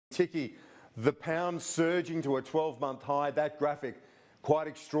Ticky, the pound surging to a 12-month high, that graphic, quite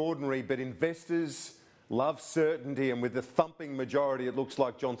extraordinary, but investors love certainty, and with the thumping majority, it looks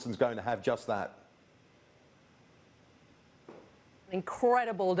like Johnson's going to have just that.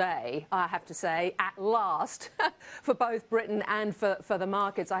 Incredible day, I have to say, at last, for both Britain and for the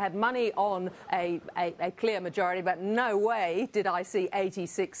markets. I had money on a clear majority, but no way did I see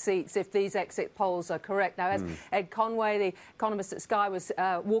 86 seats if these exit polls are correct. Now, as Ed Conway, the economist at Sky, was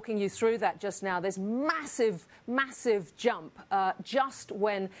walking you through that just now, there's massive jump just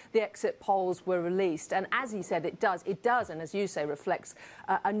when the exit polls were released. And as he said, it does, and as you say, reflects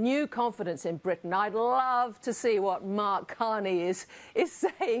a new confidence in Britain. I'd love to see what Mark Carney is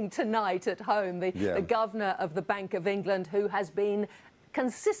saying tonight at home, the governor of the Bank of England, who has been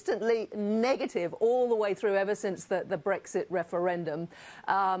consistently negative all the way through ever since the Brexit referendum.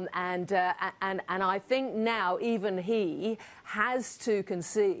 And I think now even he has to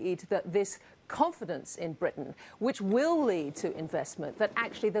concede that this confidence in Britain, which will lead to investment, that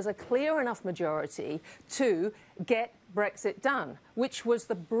actually there's a clear enough majority to get Brexit done, which was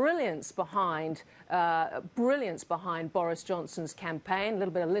the brilliance behind Boris Johnson's campaign. A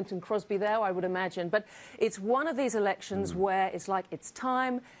little bit of Linton Crosby there, I would imagine. But it's one of these elections where it's like it's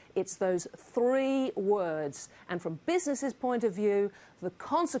time. It's those three words. And from business's point of view, the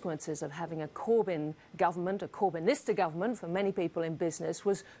consequences of having a Corbyn government, a Corbynista government for many people in business,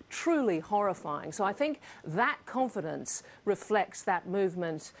 was truly horrifying. So I think that confidence reflects that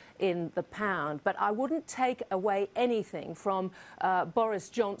movement in the pound. But I wouldn't take away anything from Boris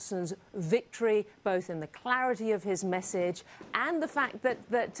Johnson's victory, both in the clarity of his message and the fact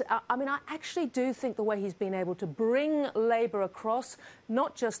that I mean, I actually do think the way he's been able to bring Labour across,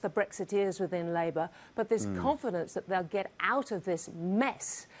 not just the Brexiteers within Labour, but this confidence that they'll get out of this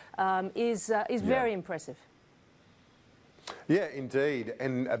mess is very impressive. Yeah, indeed.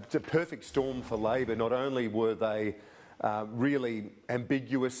 And it's a perfect storm for Labour. Not only were they really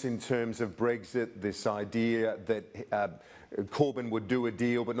ambiguous in terms of Brexit, this idea that Corbyn would do a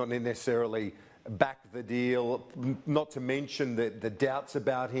deal but not necessarily back the deal, not to mention the doubts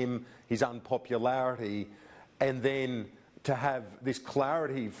about him, his unpopularity, and then to have this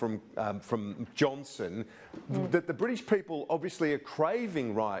clarity from Johnson that the British people obviously are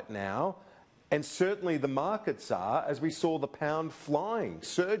craving right now, and certainly the markets are, as we saw the pound flying,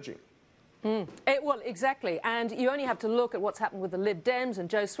 surging. Well, exactly. And you only have to look at what's happened with the Lib Dems and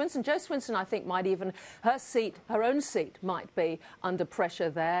Jo Swinson. Jo Swinson, I think, might even, her own seat might be under pressure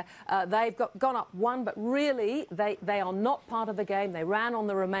there. They've gone up one, but really they are not part of the game. They ran on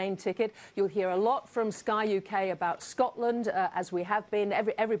the Remain ticket. You'll hear a lot from Sky UK about Scotland, as we have been.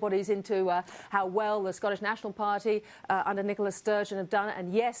 Everybody's into how well the Scottish National Party under Nicola Sturgeon have done it.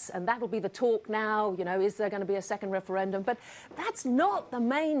 And yes, and that'll be the talk now, you know, is there going to be a second referendum? But that's not the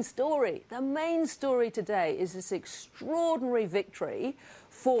main story. The main story today is this extraordinary victory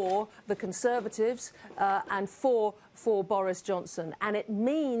for the Conservatives and for Boris Johnson. And it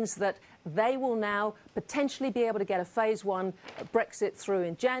means that they will now potentially be able to get a phase one Brexit through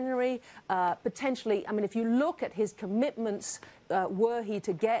in January. Potentially, I mean, if you look at his commitments, were he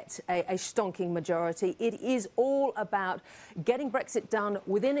to get a stonking majority, it is all about getting Brexit done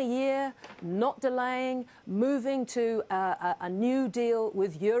within a year, not delaying, moving to a new deal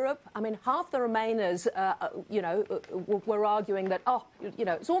with Europe. I mean, half the Remainers, you know, were arguing that, oh, you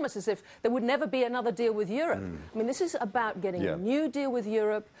know, it's almost as if there would never be another deal with Europe. I mean, this is about getting a new deal with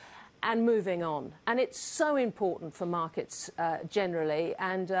Europe and moving on. And it's so important for markets generally.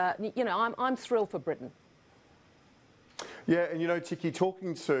 And, you know, I'm thrilled for Britain. Yeah, and you know, Ticky,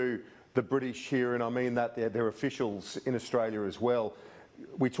 talking to the British here, and I mean that they're officials in Australia as well,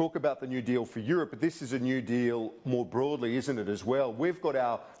 we talk about the New Deal for Europe, but this is a New Deal more broadly, isn't it, as well? We've got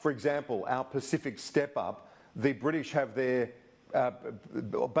our, for example, our Pacific Step Up. The British have their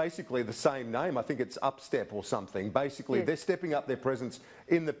basically the same name. I think it's Upstep or something. Basically, they're stepping up their presence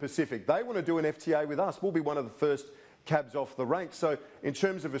in the Pacific. They want to do an FTA with us. We'll be one of the first cabs off the rank. So in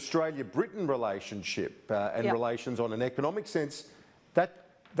terms of Australia-Britain relationship and relations on an economic sense, that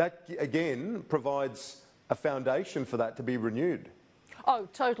again provides a foundation for that to be renewed. Oh,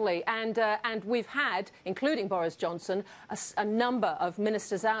 totally. And we've had, including Boris Johnson, a number of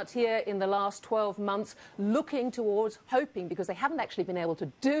ministers out here in the last 12 months looking towards, hoping, because they haven't actually been able to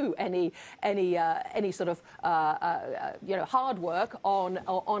do any sort of you know, hard work on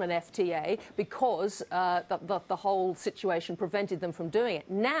an FTA because the whole situation prevented them from doing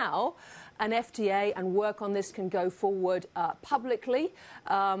it. Now, an FTA and work on this can go forward publicly,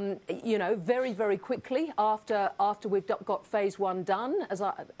 you know, very, very quickly after we've got phase one done. done, as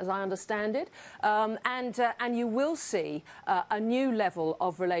I understand it, and you will see a new level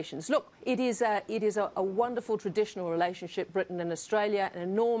of relations. Look, it is a wonderful traditional relationship, Britain and Australia, an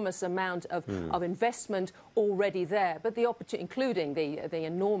enormous amount of investment already there, but the opportunity, including the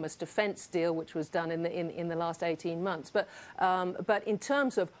enormous defence deal which was done in the last 18 months. But in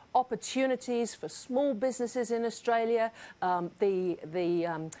terms of opportunities for small businesses in Australia,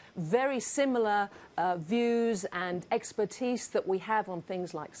 the very similar views and expertise that we have on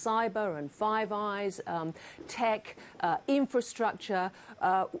things like cyber and Five Eyes, tech, infrastructure.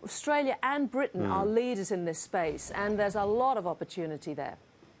 Australia and Britain are leaders in this space, and there's a lot of opportunity there.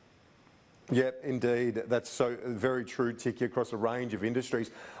 Yep, indeed. That's so very true, Ticky, across a range of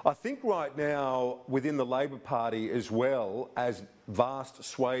industries. I think right now, within the Labor Party as well as vast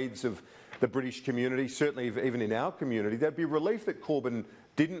swathes of the British community, certainly even in our community, there'd be relief that Corbyn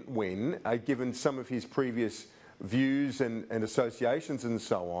didn't win, given some of his previous views and associations and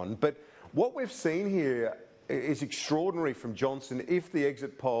so on. But what we've seen here is extraordinary from Johnson if the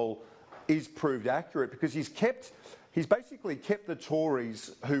exit poll is proved accurate, because he's basically kept the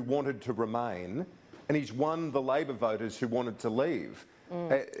Tories who wanted to remain, and he's won the Labor voters who wanted to leave.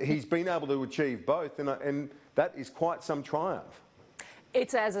 He's been able to achieve both, and that is quite some triumph.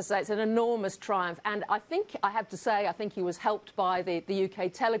 It's, as I say, it's an enormous triumph, and I think, I have to say, I think he was helped by the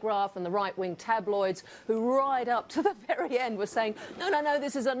UK Telegraph and the right-wing tabloids, who right up to the very end were saying, no,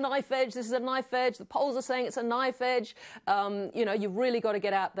 this is a knife edge, this is a knife edge, the polls are saying it's a knife edge, you know, you've really got to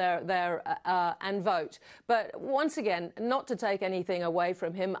get out there and vote. But once again, not to take anything away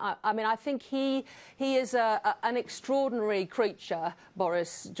from him, I mean, I think he is an extraordinary creature,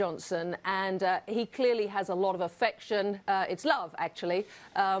 Boris Johnson, and he clearly has a lot of affection, it's love, actually.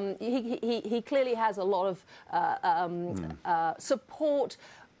 He clearly has a lot of support.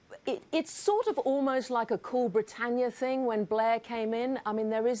 It's sort of almost like a Cool Britannia thing when Blair came in. I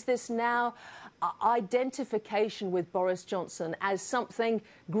mean, there is this now identification with Boris Johnson as something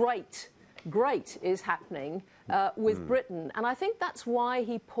great is happening with Britain, and I think that's why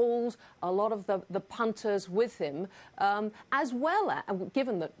he pulled a lot of the punters with him, as well as,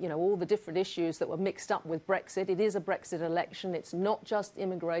 given that, you know, all the different issues that were mixed up with Brexit. It is a Brexit election. It's not just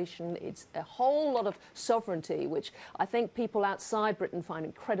immigration. It's a whole lot of sovereignty, which I think people outside Britain find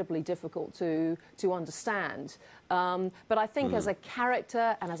incredibly difficult to understand. But I think as a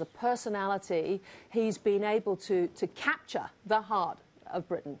character and as a personality, he's been able to capture the heart of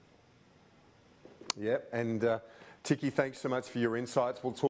Britain. Yep, and Ticky, thanks so much for your insights. We'll talk